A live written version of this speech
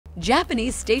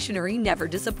Japanese stationery never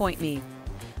disappoint me.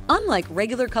 Unlike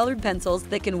regular colored pencils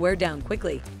that can wear down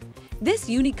quickly, this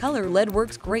Unicolor lead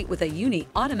works great with a Uni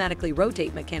automatically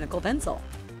rotate mechanical pencil.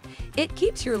 It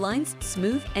keeps your lines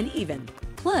smooth and even.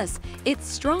 Plus, it's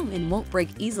strong and won't break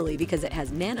easily because it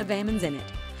has nanovitamins in it.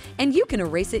 And you can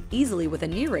erase it easily with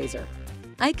an eraser.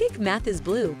 I think math is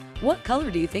blue. What color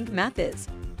do you think math is?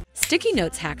 Sticky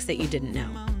notes hacks that you didn't know.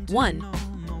 1.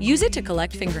 Use it to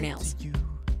collect fingernails.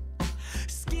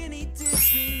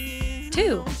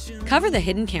 2. Cover the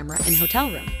hidden camera in hotel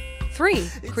room. 3.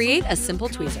 Create a simple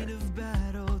tweezer.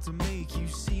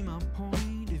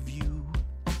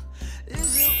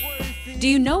 Do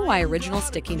you know why original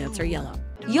sticky notes are yellow?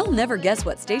 You'll never guess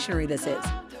what stationery this is.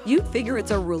 You'd figure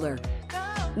it's a ruler.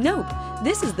 Nope,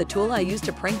 this is the tool I use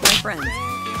to prank my friends.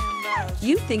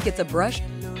 You think it's a brush,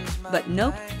 but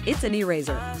nope, it's an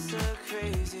eraser.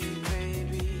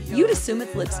 You'd assume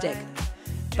it's lipstick,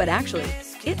 but actually,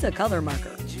 it's a color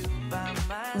marker.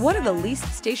 What are the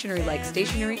least stationery-like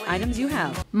stationery items you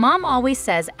have? Mom always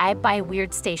says I buy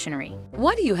weird stationery.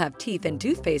 Why do you have teeth and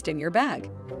toothpaste in your bag?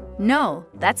 No,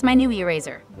 that's my new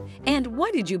eraser. And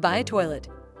why did you buy a toilet?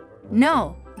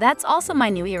 No, that's also my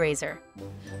new eraser.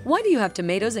 Why do you have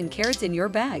tomatoes and carrots in your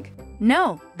bag?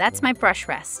 No, that's my brush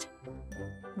rest.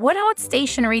 What odd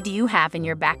stationery do you have in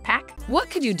your backpack? What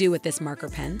could you do with this marker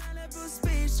pen?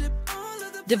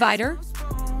 Divider.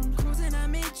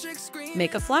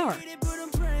 Make a flower.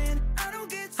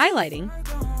 Highlighting.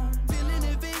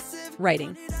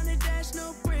 Writing.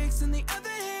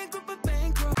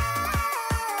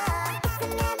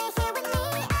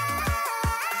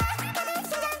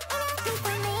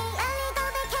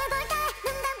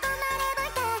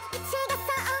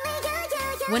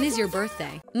 When is your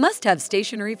birthday? Must have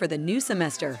stationery for the new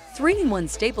semester. 3-in-1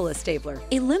 Staple-less stapler,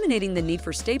 eliminating the need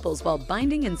for staples while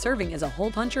binding and serving as a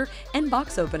hole puncher and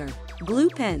box opener. Glue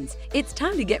pens. It's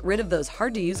time to get rid of those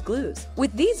hard-to-use glues.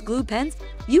 With these glue pens,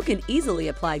 you can easily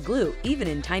apply glue even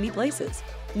in tiny places.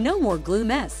 No more glue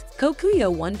mess.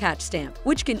 Kokuyo one-patch stamp,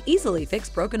 which can easily fix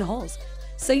broken holes,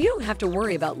 so you don't have to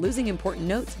worry about losing important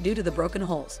notes due to the broken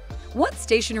holes. What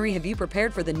stationery have you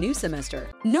prepared for the new semester?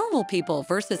 Normal people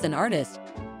versus an artist.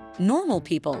 Normal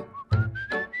people.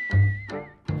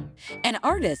 An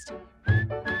artist.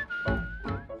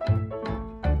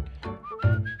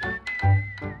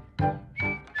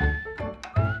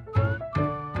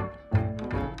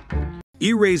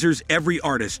 Erasers every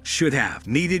artist should have.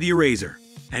 Kneaded eraser.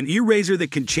 An eraser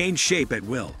that can change shape at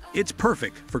will. It's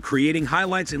perfect for creating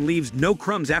highlights and leaves no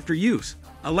crumbs after use.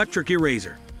 Electric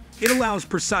eraser. It allows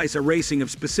precise erasing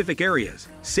of specific areas,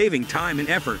 saving time and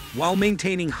effort while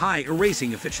maintaining high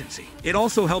erasing efficiency. It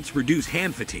also helps reduce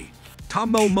hand fatigue.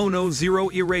 Tombow Mono Zero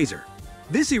Eraser.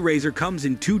 This eraser comes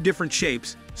in 2 different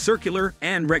shapes, circular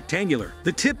and rectangular.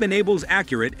 The tip enables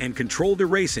accurate and controlled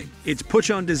erasing. Its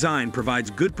push-on design provides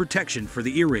good protection for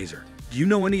the eraser. Do you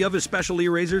know any other special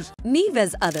erasers?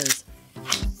 Neva's others.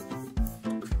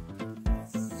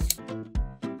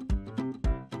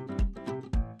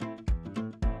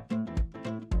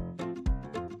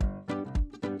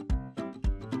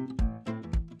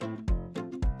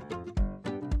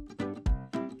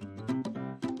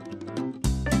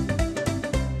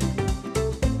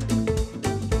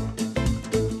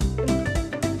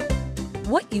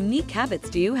 What unique habits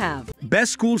do you have?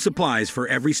 Best school supplies for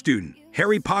every student.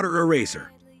 Harry Potter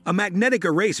Eraser. A magnetic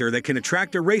eraser that can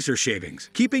attract eraser shavings,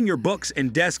 keeping your books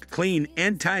and desk clean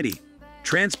and tidy.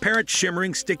 Transparent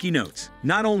shimmering sticky notes.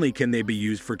 Not only can they be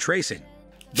used for tracing,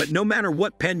 but no matter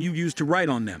what pen you use to write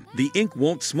on them, the ink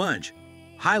won't smudge.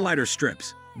 Highlighter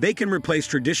strips. They can replace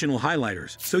traditional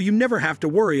highlighters, so you never have to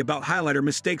worry about highlighter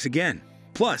mistakes again.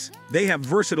 Plus, they have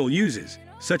versatile uses,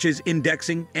 such as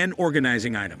indexing and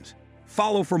organizing items.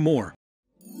 Follow for more.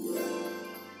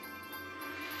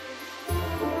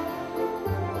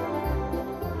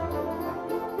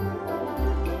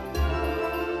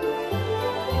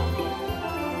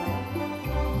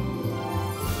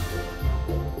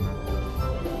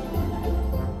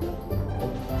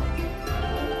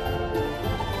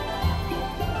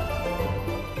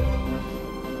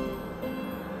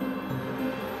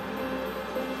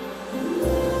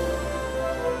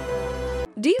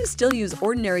 Do you still use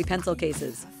ordinary pencil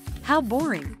cases? How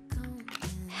boring!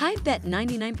 I bet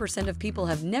 99% of people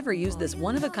have never used this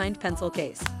one-of-a-kind pencil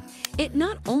case. It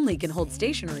not only can hold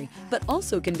stationery, but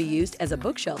also can be used as a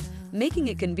bookshelf, making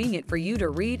it convenient for you to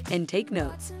read and take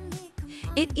notes.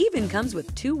 It even comes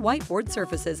with 2 whiteboard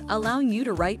surfaces, allowing you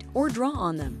to write or draw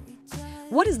on them.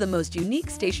 What is the most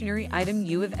unique stationery item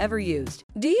you have ever used?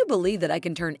 Do you believe that I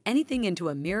can turn anything into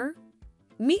a mirror?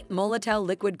 Meet Molotow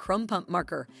Liquid Chrome Pump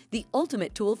Marker, the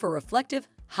ultimate tool for reflective,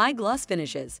 high gloss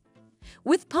finishes.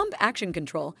 With pump action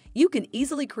control, you can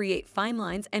easily create fine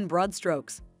lines and broad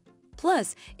strokes.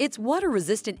 Plus, its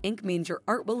water-resistant ink means your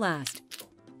art will last.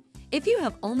 If you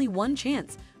have only one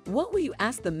chance, what will you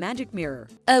ask the magic mirror?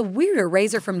 A weird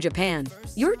eraser from Japan.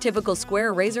 Your typical square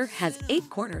eraser has 8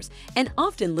 corners and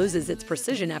often loses its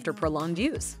precision after prolonged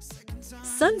use.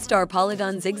 Sunstar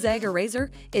Polygon Zigzag Eraser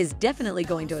is definitely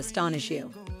going to astonish you.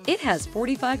 It has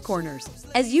 45 corners.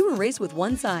 As you erase with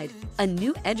one side, a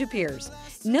new edge appears.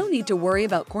 No need to worry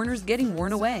about corners getting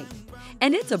worn away.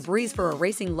 And it's a breeze for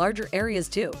erasing larger areas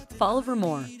too. Follow for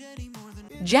more.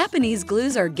 Japanese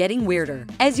glues are getting weirder.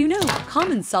 As you know,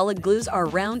 common solid glues are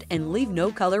round and leave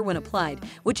no color when applied,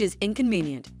 which is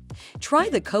inconvenient. Try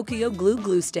the Kokio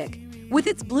glue stick. With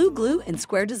its blue glue and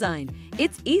square design,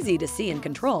 it's easy to see and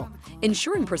control,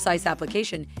 ensuring precise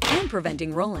application and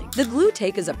preventing rolling. The glue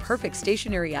take is a perfect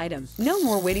stationery item. No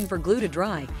more waiting for glue to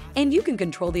dry, and you can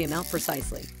control the amount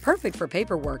precisely. Perfect for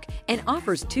paperwork and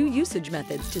offers 2 usage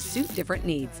methods to suit different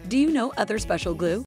needs. Do you know other special glue?